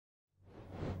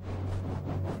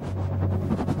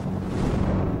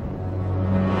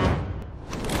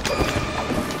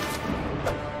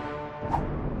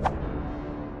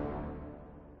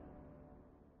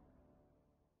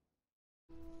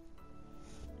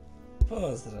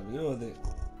Pozdrav ljudi.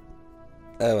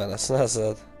 Evo nas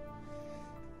nazad.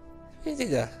 Vidi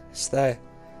ga, šta je?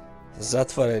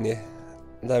 Zatvoren je.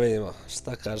 Da vidimo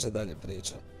šta kaže dalje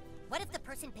priča. What if the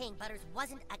person paying Butters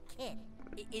wasn't a kid?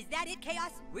 Is that it,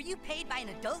 Chaos? Were you paid by an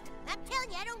adult? I'm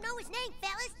telling you, I don't know his name,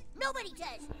 fellas. Nobody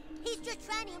does. He's just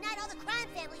trying to unite all the crime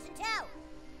families in town.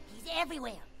 He's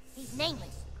everywhere. He's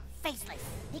nameless, faceless.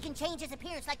 He can change his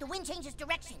appearance like the wind changes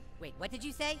direction. Wait, what did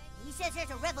you say? He says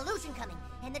there's a revolution coming,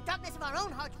 and the darkness of our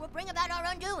own hearts will bring about our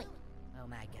undoing. Oh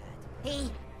my god.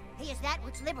 He is that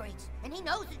which liberates, and he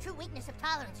knows the true weakness of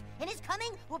tolerance, and his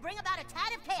coming will bring about a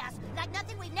tide of chaos like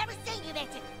nothing we've never seen, you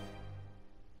mentioned.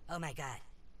 Oh my god.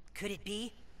 Could it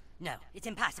be? No, it's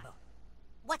impossible.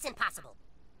 What's impossible?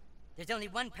 There's only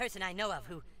one person I know of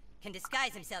who can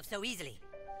disguise himself so easily.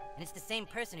 And it's the same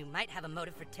person who might have a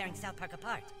motive for tearing South Park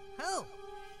apart. Who?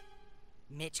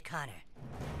 Mitch Connor.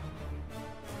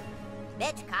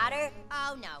 Mitch Connor?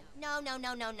 Oh no.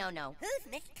 No.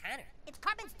 Who's Mitch Connor? It's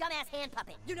Cartman's dumbass hand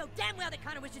puppet. You know damn well that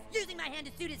Connor was just using my hand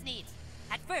to suit his needs.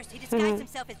 At first, he disguised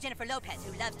himself as Jennifer Lopez,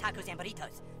 who loves tacos and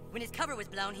burritos. When his cover was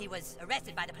blown, he was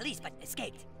arrested by the police, but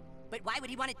escaped. But why would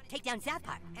he want to take down South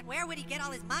Park? And where would he get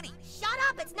all his money? Shut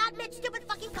up! It's not Mitch, stupid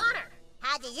fucking Connor!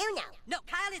 How do you know? No,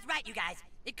 Kyle is right, you guys.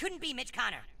 It couldn't be Mitch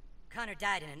Connor. Connor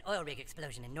died in an oil rig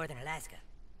explosion in northern Alaska.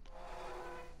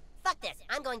 Fuck this.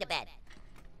 I'm going to bed.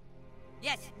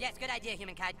 Yes, good idea,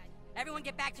 humankind. Everyone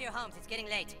get back to your homes. It's getting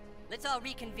late. Let's all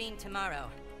reconvene tomorrow.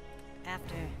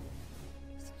 After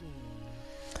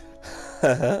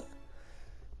skiing.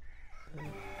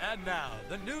 And now,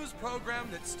 the news program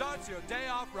that starts your day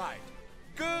off right.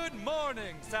 Good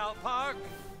morning, South Park!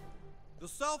 The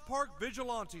South Park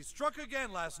Vigilantes struck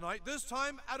again last night, this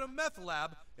time at a meth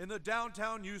lab in the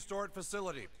downtown U-Store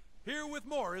facility. Here with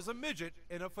more is a midget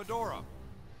in a fedora.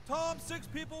 Tom, 6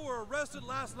 people were arrested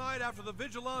last night after the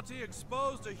vigilante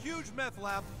exposed a huge meth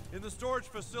lab in the storage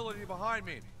facility behind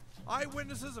me.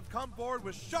 Eyewitnesses have come forward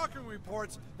with shocking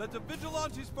reports that the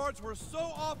vigilante's farts were so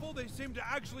awful they seemed to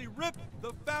actually rip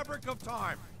the fabric of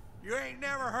time. You ain't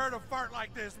never heard a fart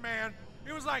like this, man.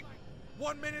 It was like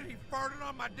 1 minute he farted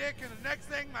on my dick and the next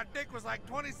thing my dick was like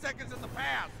 20 seconds in the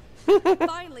past.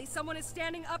 Finally, someone is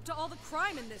standing up to all the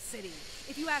crime in this city.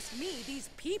 If you ask me, these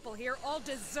people here all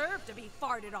deserve to be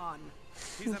farted on.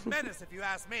 He's a menace if you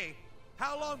ask me.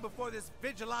 How long before this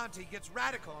vigilante gets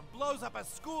radical and blows up a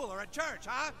school or a church,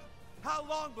 huh? How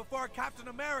long before Captain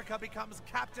America becomes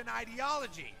Captain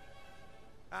Ideology?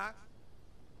 Huh?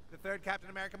 The third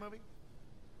Captain America movie?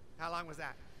 How long was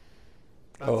that?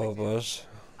 Oh, boss.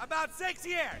 About 6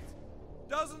 years!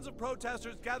 Dozens of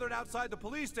protesters gathered outside the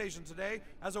police station today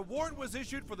as a warrant was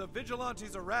issued for the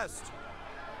vigilante's arrest.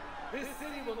 This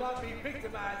city will not be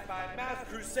victimized by mass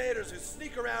crusaders who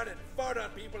sneak around and fart on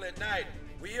people at night.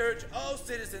 We urge all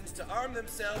citizens to arm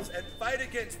themselves and fight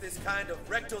against this kind of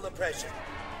rectal oppression.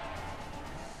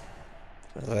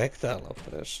 Rectal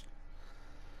oppression.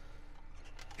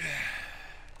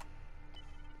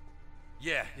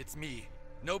 Yeah, it's me.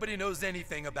 Nobody knows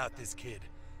anything about this kid.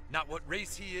 Not what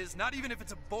race he is, not even if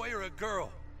it's a boy or a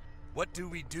girl. What do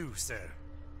we do, sir?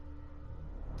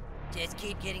 Just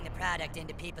keep getting the product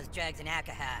into people's drugs and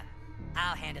alcohol.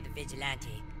 I'll handle the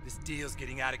vigilante. This deal's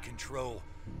getting out of control.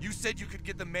 You said you could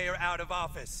get the mayor out of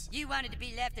office. You wanted to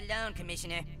be left alone,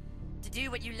 Commissioner. To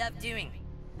do what you love doing.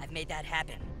 I've made that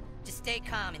happen. Just stay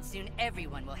calm and soon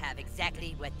everyone will have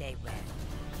exactly what they want.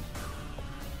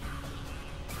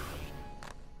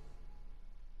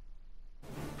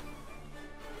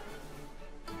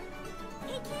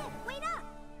 Hey kid, wait up!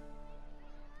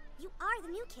 You are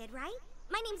the new kid, right?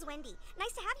 My name's Wendy.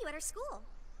 Nice to have you at our school.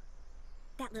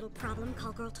 That little problem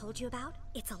Call Girl told you about?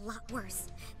 It's a lot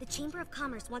worse. The Chamber of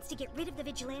Commerce wants to get rid of the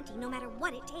vigilante no matter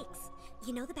what it takes.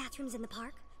 You know the bathrooms in the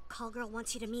park? Call Girl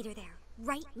wants you to meet her there,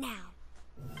 right now.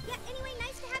 Yeah, anyway,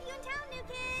 nice to have you in town, new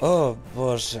kid. O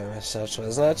Bože me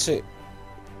sačuvaj, znači...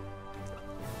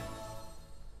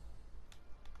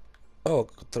 O,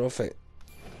 trofej.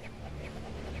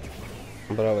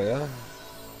 Bravo, ja.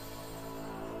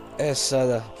 E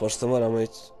sada, pošto moramo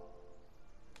ići...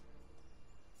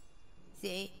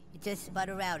 See, you just spun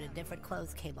around and different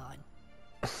clothes came on.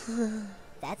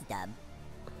 That's dumb.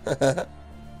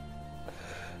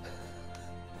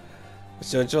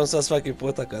 Znači on sad svaki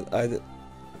puta kad... Ajde.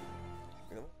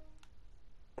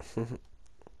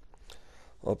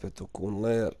 Opet u kun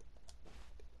layer.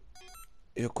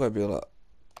 I ko je bila?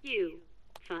 You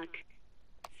fuck.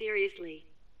 Seriously.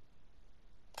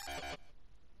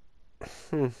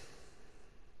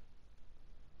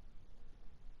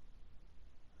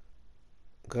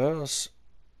 Girls.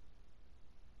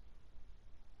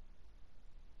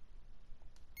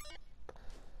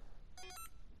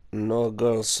 No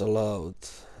girls allowed.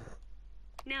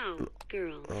 No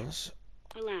girls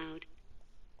allowed.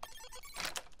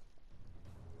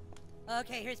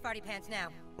 Okay, here's Farty Pants now.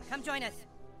 Come join us.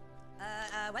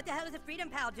 What the hell is a Freedom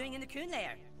Pal doing in the Coon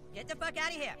Lair? Get the fuck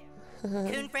out of here.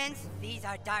 Coon friends, these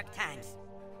are dark times.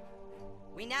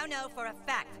 We now know for a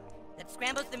fact that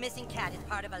Scrambles the Missing Cat is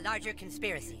part of a larger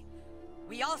conspiracy.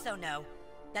 We also know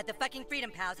that the fucking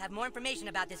Freedom Pals have more information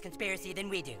about this conspiracy than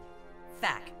we do.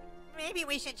 Fact. Maybe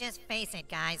we should just face it,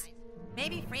 guys.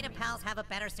 Maybe Freedom Pals have a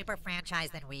better super franchise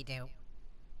than we do.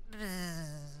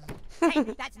 Hey,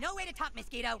 that's no way to talk,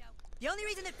 Mosquito. The only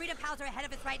reason that Freedom Pals are ahead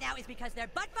of us right now is because they're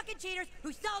butt-fucking cheaters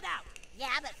who sold out.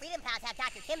 Yeah, but Freedom Pals have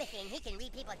Dr. Timothy, and he can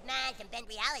read people's minds and bend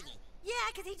reality. Yeah,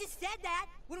 because he just said that.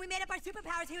 When we made up our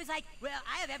superpowers, he was like, well,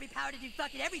 I have every power to do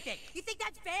fucking everything. You think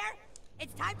that's fair?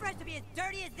 It's time for us to be as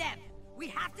dirty as them. We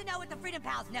have to know what the Freedom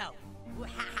Pals know.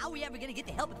 How are we ever gonna get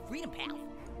the help of the Freedom Pals?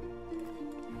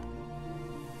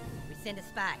 We send a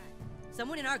spy.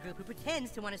 Someone in our group who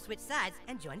pretends to want to switch sides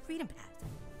and join Freedom Pals.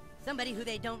 Somebody who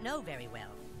they don't know very well.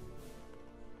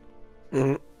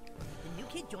 The new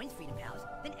kid joins Freedom Pals,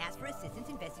 then asks for assistance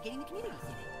investigating the community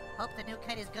center. Hope the new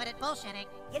kid is good at bullshitting.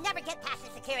 You'll never get past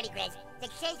the security grids. They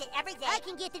change it every day. I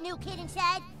can get the new kid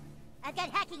inside. I've got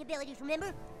hacking abilities,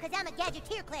 remember? Because I'm a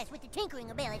gadgeteer class with the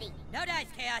tinkering ability. No dice,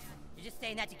 Chaos. You're just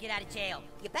saying that to get out of jail.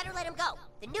 You better let him go.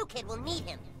 The new kid will need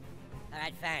him. All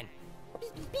right, fine.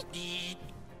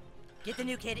 Get the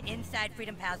new kid inside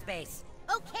Freedom Pal's base.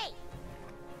 Okay.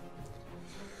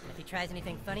 If he tries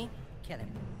anything funny, kill him.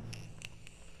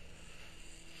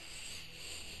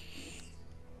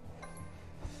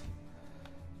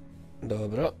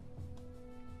 Dobro.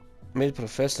 Meet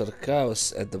Professor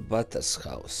Chaos at the Butter's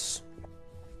house.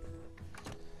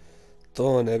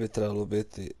 To ne bi trebalo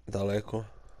biti daleko.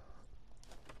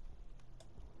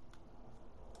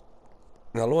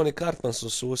 Ali on i Cartman su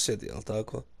susjedi, jel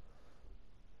tako?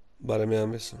 Barem ja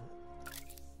mislim.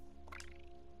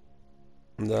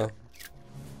 Da.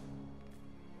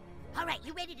 Alright,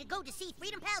 you ready to go to see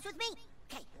Freedom Pals with me?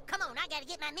 Okay, come on, I gotta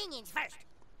get my minions first.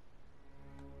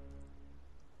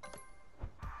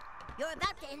 You're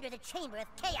about to enter the chamber of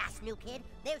chaos, new kid.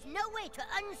 There's no way to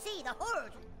unsee the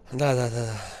horrors. Da.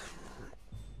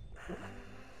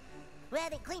 Well,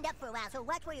 they cleaned up for a while, so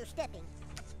watch where you're stepping.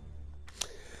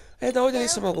 E, da ovdje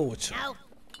nisam mogu ući. No,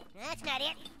 that's not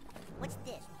it. What's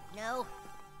this? No.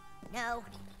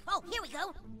 Oh, here we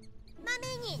go. My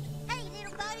minion. Hey,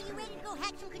 little bud, are you ready to go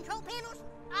hack some control panels?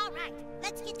 All right,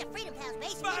 let's get to Freedom Pals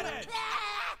base. Butters!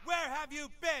 Where have you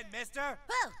been, mister?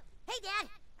 Oh, hey, Dad.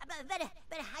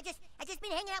 But I just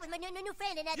been hanging out with my new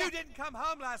friend and You didn't come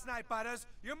home last night, Butters.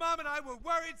 Your mom and I were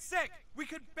worried sick. We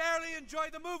could barely enjoy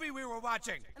the movie we were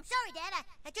watching. I'm sorry, Dad.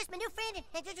 I just my new friend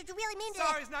and just really mean to.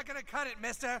 Sorry's not gonna cut it,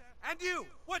 mister. And you,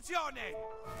 what's your name?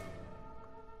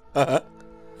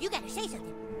 You gotta say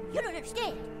something. You don't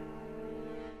understand.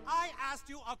 I asked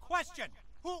you a question.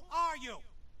 Who are you?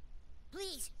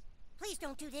 Please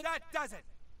don't do this. That does it.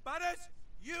 Butters,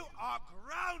 you are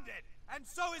grounded. And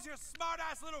so is your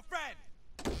smart-ass little friend.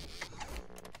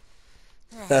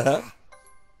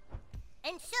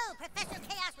 And so, Professor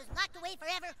Chaos was locked away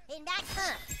forever in that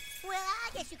huh? Well, I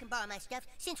guess you can borrow my stuff,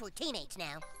 since we're teammates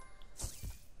now.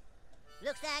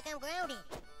 Looks like I'm grounded.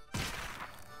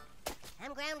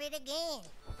 I'm grounded again.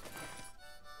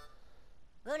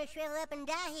 Gonna shrivel up and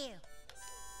die here.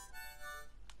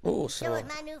 So So is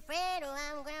my new friend, or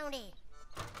I'm grounded.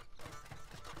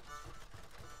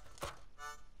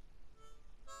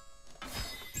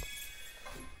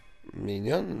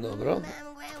 Minion, dobro.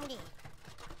 I'm grounded.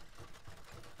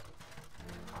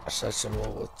 Sad ćemo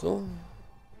ovo tu.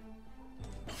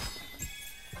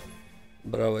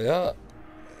 Bravo ja.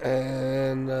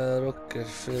 And Rocker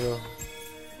Firo. Oh,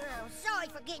 sorry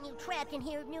for getting you trapped in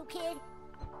here, new kid.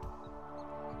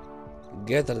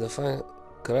 Gather the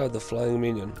crowd the flying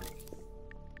minion.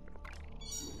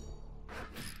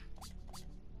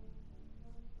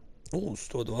 U,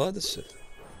 120.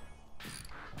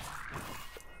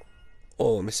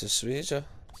 Ovo mi se sviđa.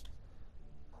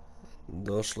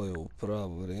 Došlo je u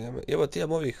pravo vrijeme. Evo ti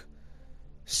imam ovih.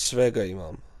 Svega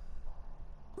imam.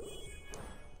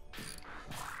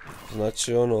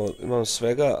 Znači ono, imam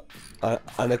svega,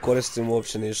 a ne koristim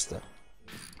uopće ništa.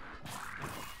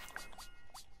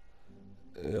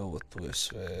 Evo tu je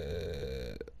sve.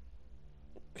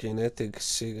 Kinetic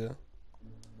Siga.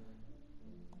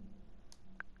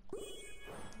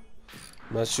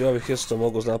 Znači ovih isto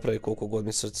mogu napraviti koliko god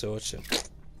mi srce hoće.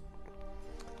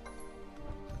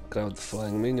 Crowd the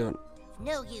flying minion.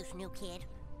 No use, new kid.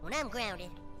 When I'm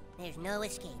grounded, there's no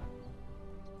escape.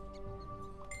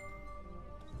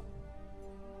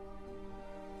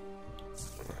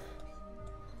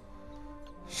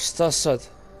 Šta sad?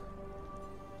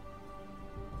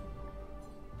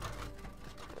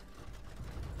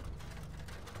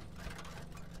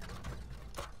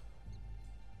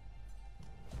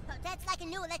 That's like a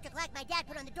new electric light my dad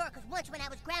put on the door, because once when I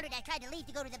was grounded, I tried to leave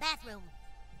to go to the bathroom.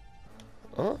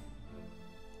 A? Oh,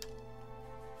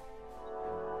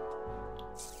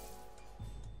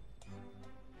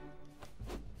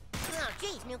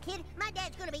 jeez, new kid. My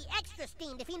dad's gonna be extra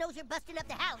steamed if he knows you're busting up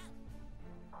the house.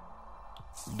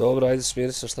 Dobro, ajde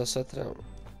smiri se, šta sad trebamo?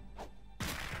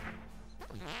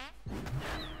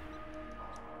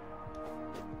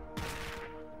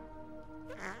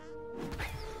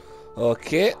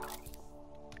 Okej.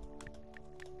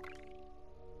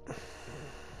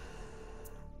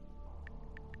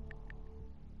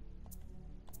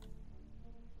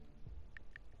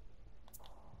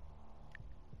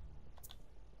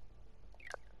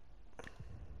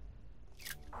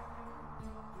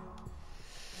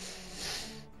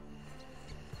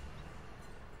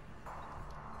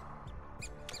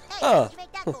 Hey, what'd you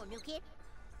make that for, new kid?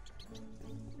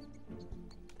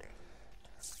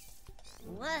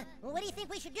 What do you think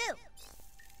we should do?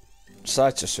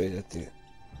 Sad ćeš vidjeti.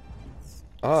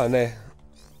 A, ne.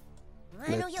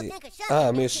 I know Ne you'll ti. think of something,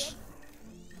 A, new miš. kid.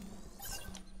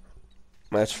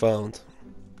 Match found.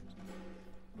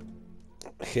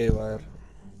 Haywire.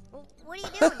 What are you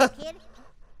doing, new kid?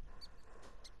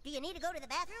 Do you need to go to the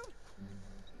bathroom?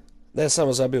 Ne,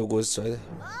 samo zabiju guzicu, ajde.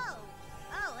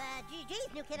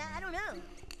 Geez, new kid, I don't know.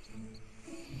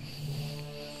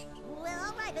 Well,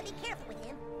 all right, but be careful with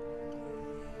him.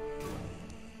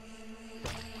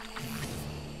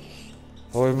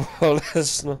 Ovo je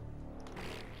bolesno.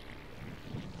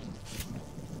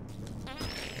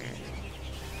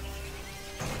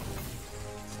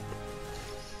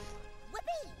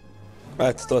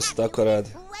 Ajde, to se tako radi.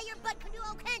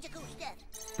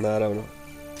 Naravno.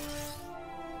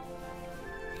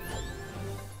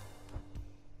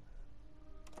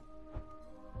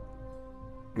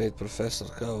 Made Professor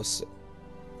House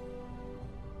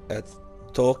at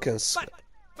tokens.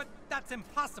 But that's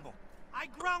impossible. I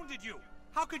grounded you.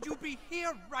 How could you be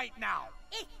here right now?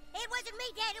 It wasn't me,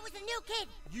 Dad. It was the new kid.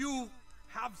 You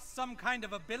have some kind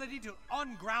of ability to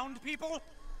unground people?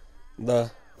 Da.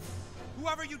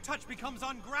 Whoever you touch becomes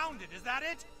ungrounded, is that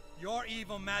it? Your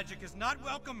evil magic is not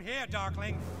welcome here,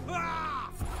 Darkling. Ah!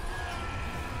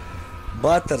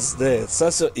 Butter's dead.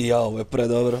 Sad se... Ja, ovo je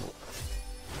predobro.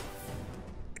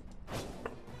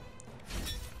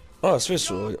 A, svi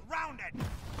su ovdje.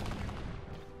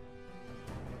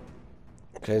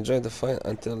 Can join the fight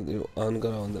until you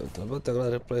unground them. But I'm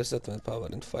gonna replace that with power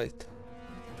in fight.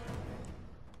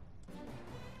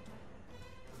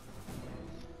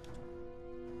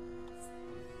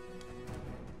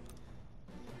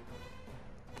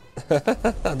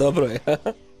 Dobro je.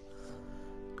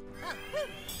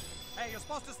 Hey, you're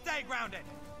supposed to stay grounded.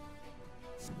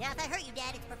 Now, if I hurt you,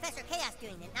 Dad, it's Professor Chaos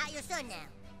doing it, not your son now.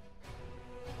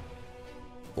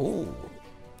 Ooh.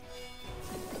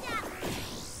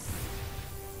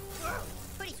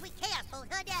 Pretty sweet chaos pose,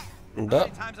 huh, Dad? Da. How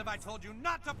many times have I told you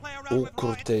not to play around with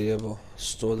light? Ukrute jebo.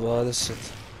 120.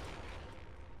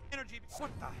 Energy.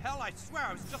 What the hell? I swear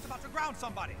I was just about to ground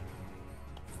somebody.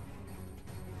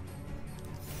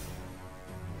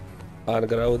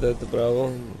 Ungrounded, bravo.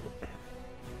 All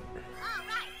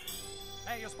right.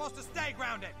 Hey, you're supposed to stay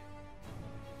grounded.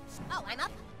 Oh, I'm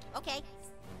up? Okay.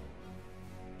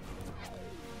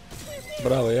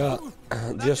 Bravo, ja.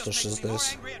 That just makes me more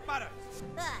 260. angry at Butter.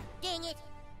 Dang it.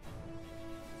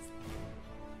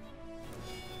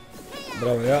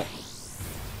 Bravo, ja.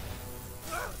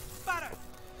 Butter,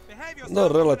 behave yourself. No,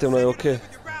 relativno je okej.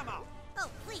 Oh,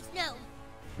 please, no.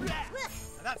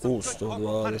 That's some good vocal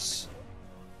 120.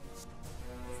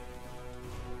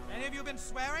 Any of you been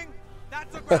swearing?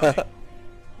 That's a grounding.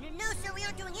 No, sir, we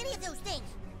aren't doing any of those things.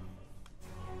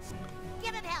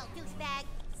 Give him hell, douchebag.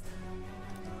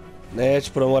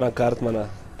 Neću, prvo moram Cartmana.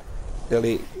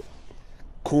 Ili...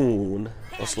 Kun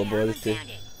osloboditi.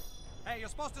 Hey, you're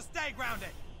supposed to stay grounded.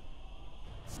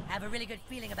 I have a really good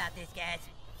feeling about this, guys.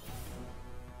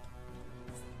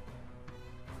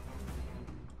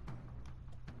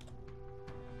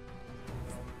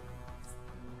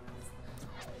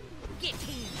 Get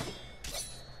him.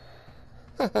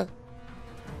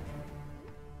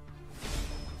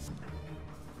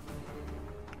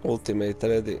 Ultimate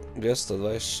ready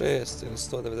 226 ili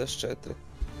 194.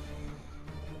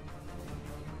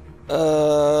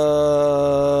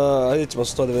 Ajde ćemo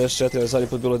 194, ali zadnji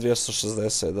put bilo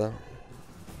 260, da.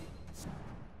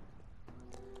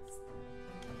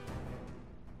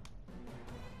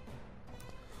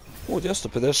 U,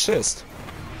 256.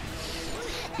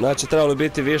 Znači, trebalo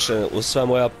biti više uz sva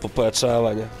moja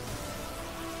pojačavanja.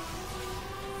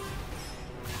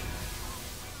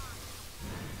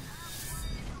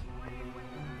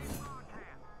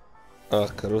 Ah,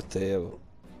 krute, evo.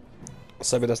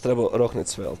 Sad bi nas trebao rohnit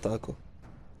sve, jel tako?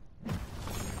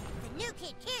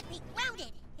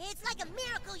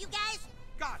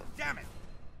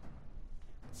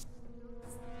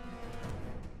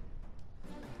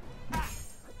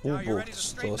 Ubog,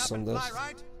 180.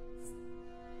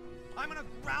 I'm gonna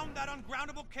ground that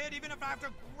ungroundable kid even if I have to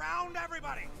ground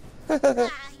everybody!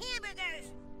 Hamburgers!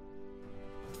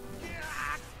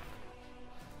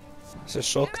 Se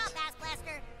šokt.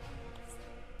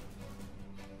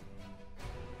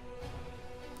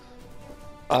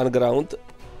 Unground.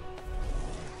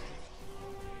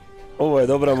 Ovo je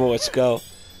dobra moć, kao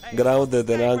grounded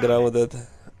and ungrounded.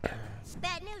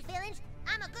 Bad news, villains.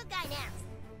 I'm a good guy now.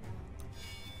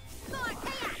 More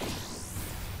chaos!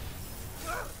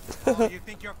 Oh, you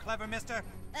think you're clever, mister?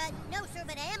 No, sir,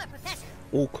 but I am a professor.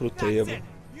 Krute jebo.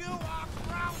 You are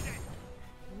grounded!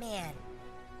 Man.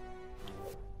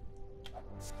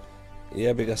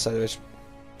 Jebi ga sad već.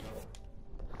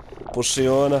 Puši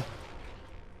ona.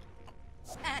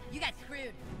 You got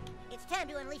screwed. It's time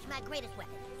to unleash my greatest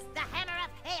weapon, the hammer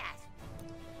of chaos.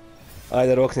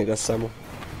 Ajde, rokni ga samo.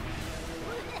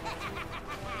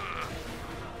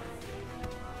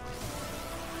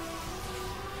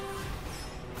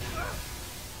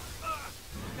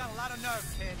 Got a lot of nerve,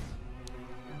 kid.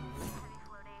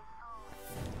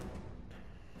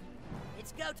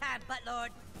 It's go time,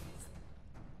 Buttlord.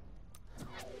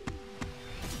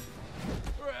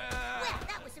 Well,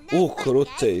 that was some nice fight,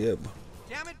 Krute guys. jebo.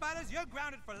 Damn it, Butters, you're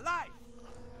grounded for life!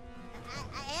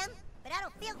 I am, but I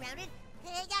don't feel grounded.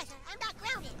 Hey, guys, I'm not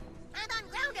grounded. I'm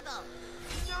ungroundable.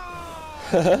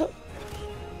 No!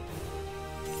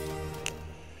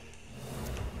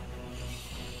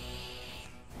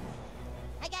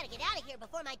 I gotta get out of here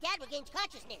before my dad regains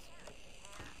consciousness.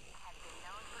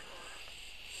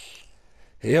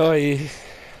 Joj.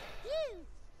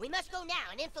 We must go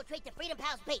now and infiltrate the Freedom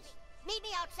Pals base. Meet me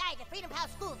outside the Freedom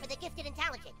Pals school for the gifted and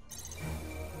talented.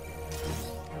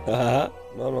 Aha,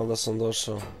 normalno da sam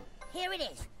došao. Here it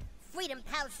is. Freedom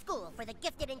Pals school for the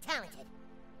gifted and talented.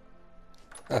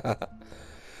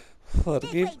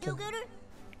 This way, do-gooder.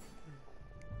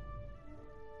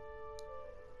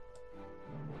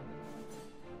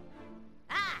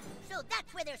 Ah, so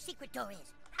that's where their secret door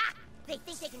is. Ha! They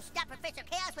think they can stop Professor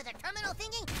Chaos with a terminal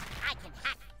thingy? I can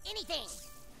hack anything.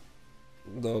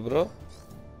 Dobro.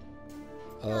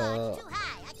 Oh, it's too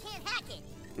high. I can't hack it.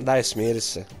 Daj, smiri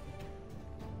se.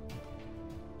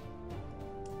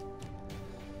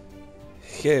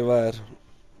 Hej, Vajer.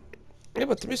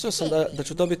 Jebate, mislio sam da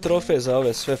ću dobiti trofej za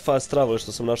ove sve fast travel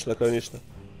što sam našao, na kraju ništa.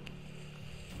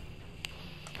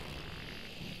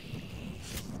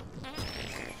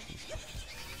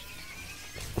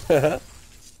 That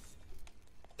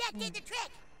did the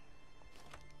trick.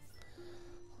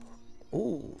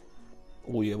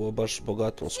 Evo baš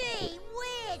bogatom Gee skupu.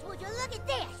 whiz, would you look at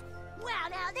this? Wow,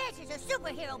 now this is a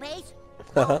superhero base.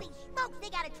 Holy smokes, they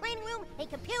got a training room and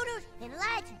computers and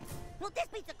lights. Well, this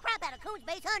beats the crap out of Coon's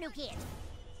base, huh, new kids?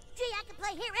 Gee, I can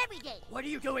play here every day. What are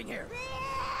you doing here?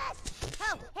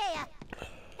 Oh, hey,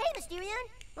 hey, Mysterion.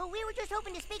 Well, we were just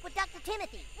hoping to speak with Dr.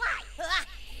 Timothy. Why?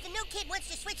 The new kid wants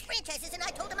to switch franchises and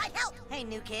I told him I'd help. Hey,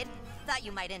 new kid. Thought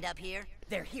you might end up here.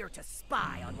 They're here to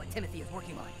spy on what Timothy is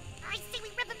working on. I say we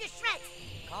rip him to shreds.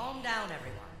 Calm down,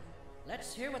 everyone.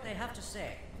 Let's hear what they have to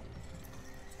say.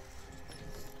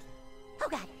 Oh,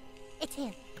 God. It's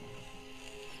him.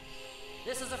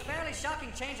 This is a fairly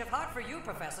shocking change of heart for you,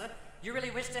 Professor. You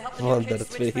really wish to help the new kids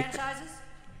switch franchises?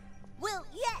 Well,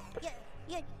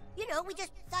 yeah. You know, we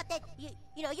just thought that,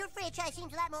 you know, your franchise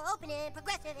seems a lot more open and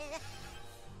progressive.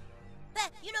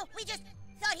 But, you know, we just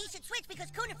thought he should switch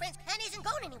because Coon and Friends kind of isn't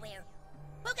going anywhere.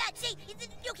 Oh, God, see, the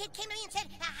new kid came to me and said,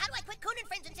 how do I quit Coon and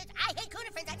Friends? And since I hate Coon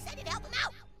and Friends, I decided to help him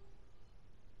out.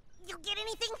 You get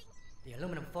anything? The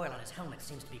aluminum foil on his helmet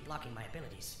seems to be blocking my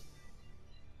abilities.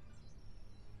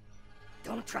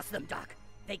 Don't trust them, Doc.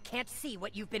 They can't see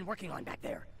what you've been working on back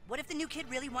there. What if the new kid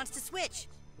really wants to switch?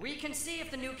 We can see if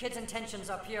the new kid's intentions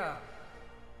are pure.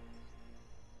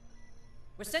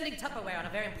 We're sending Tupperware on a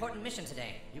very important mission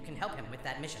today. You can help him with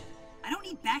that mission. I don't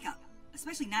need backup,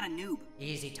 especially not a noob.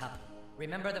 Easy, Tup.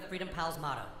 Remember the Freedom Pals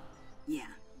motto. Yeah,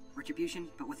 retribution,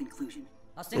 but with inclusion.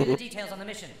 I'll send you the details on the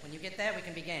mission. When you get there, we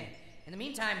can begin. In the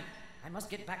meantime, I must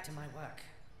get back to my work.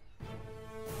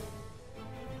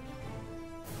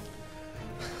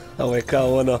 Ovo je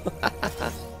kao ono...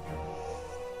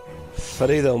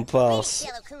 Freedom Pals.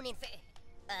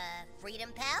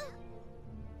 Freedom Pal?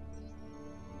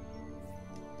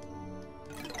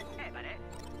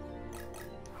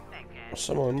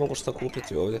 Samo ne mogu šta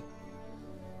kupiti ovdje.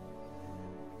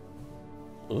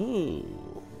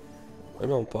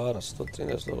 Imam para,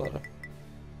 $113.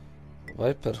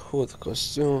 Viper Hood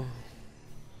kostüm.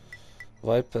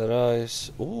 Viper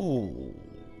Eyes.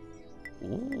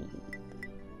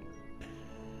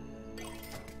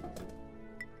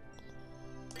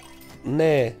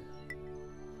 Ne.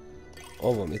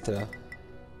 Ovo mi treba.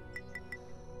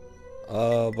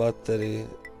 Battery.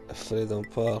 Freedom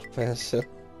Power Pencil.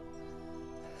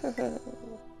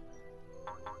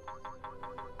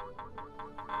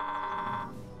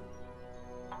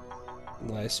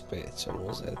 25 ćemo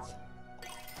uzeti.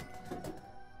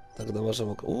 Tako da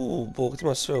možemo... Bog,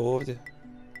 ima sve ovdje.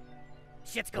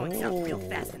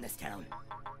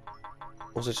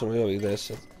 Uzet ćemo i ovih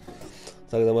 10.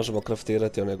 Tako da možemo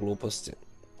kraftirati one gluposti.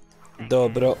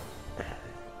 Dobro.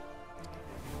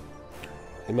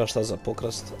 Ima šta za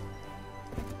pokrast?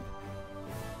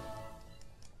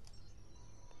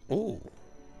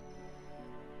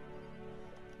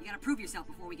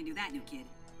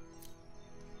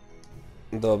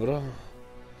 Dobro.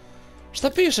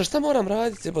 Šta piše? Šta moram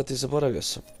raditi? Jebati, zaboravio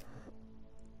sam.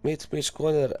 Meet Mitch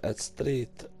Conner at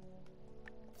street.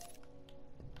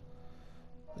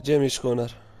 Gdje je Mitch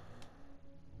Conner?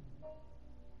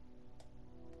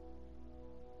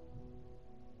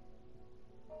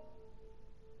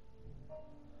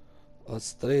 Od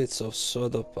Streets of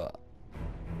Sodopa.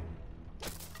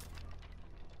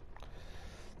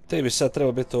 Ti bi sad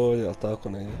trebao biti ovdje, ali tako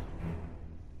negdje.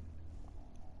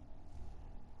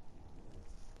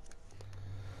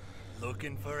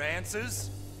 Looking for answers?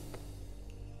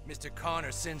 Mr.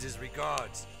 Connor sends his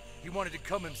regards. He wanted to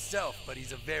come himself, but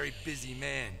he's a very busy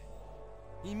man.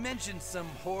 He mentioned some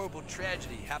horrible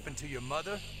tragedy happened to your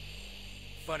mother.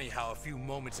 Funny how a few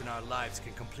moments in our lives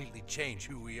can completely change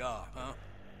who we are, huh?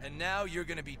 And now you're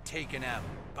gonna be taken out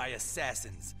by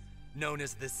assassins, known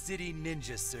as the City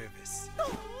Ninja Service.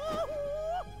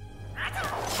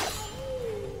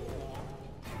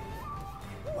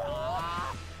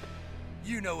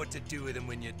 You know what to do with them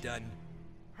when you're done.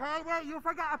 Hey, wait, you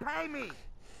forgot to pay me!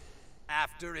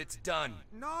 After it's done.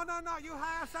 No, you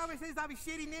hire services of a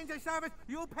City Ninja Service,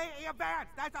 you pay in advance.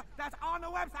 That's on the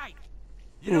website.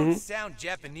 You don't sound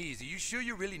Japanese. Are you sure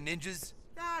you're really ninjas?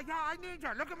 Yeah, I'm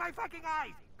ninja. Look at my fucking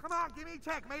eyes. Come on, give me a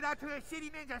check made out to a City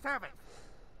Ninja Service.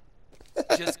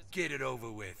 Just get it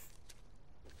over with.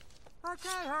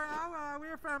 Okay, Horo,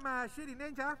 we're from City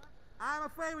Ninja. I'm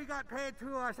afraid we got paid to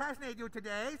assassinate you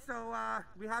today, so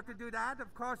we have to do that,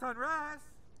 of course, on Russ.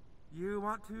 You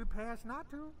want to pay us not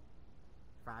to?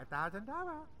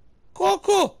 $5,000.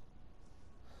 Koliko?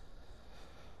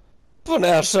 Pa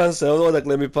nema šanse,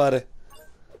 odakle mi pare.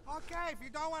 Okay, if you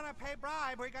don't want to pay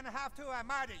bribe, we're gonna have to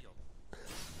murder you.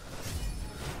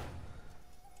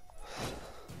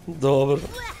 Dobro.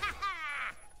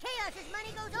 Chaos's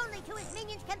money goes only to his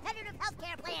minions' competitive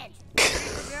healthcare plans.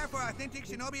 There for authentic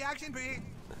shinobi action, please.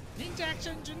 Ninja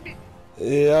action, junbi.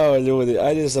 Jao ljudi,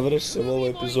 ajde završit ćemo ovu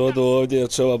epizodu ovdje, jer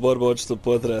će ova borba očito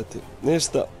potrajati.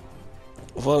 Ništa,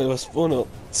 volim vas puno,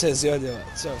 Cezi odjeva,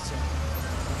 ćao.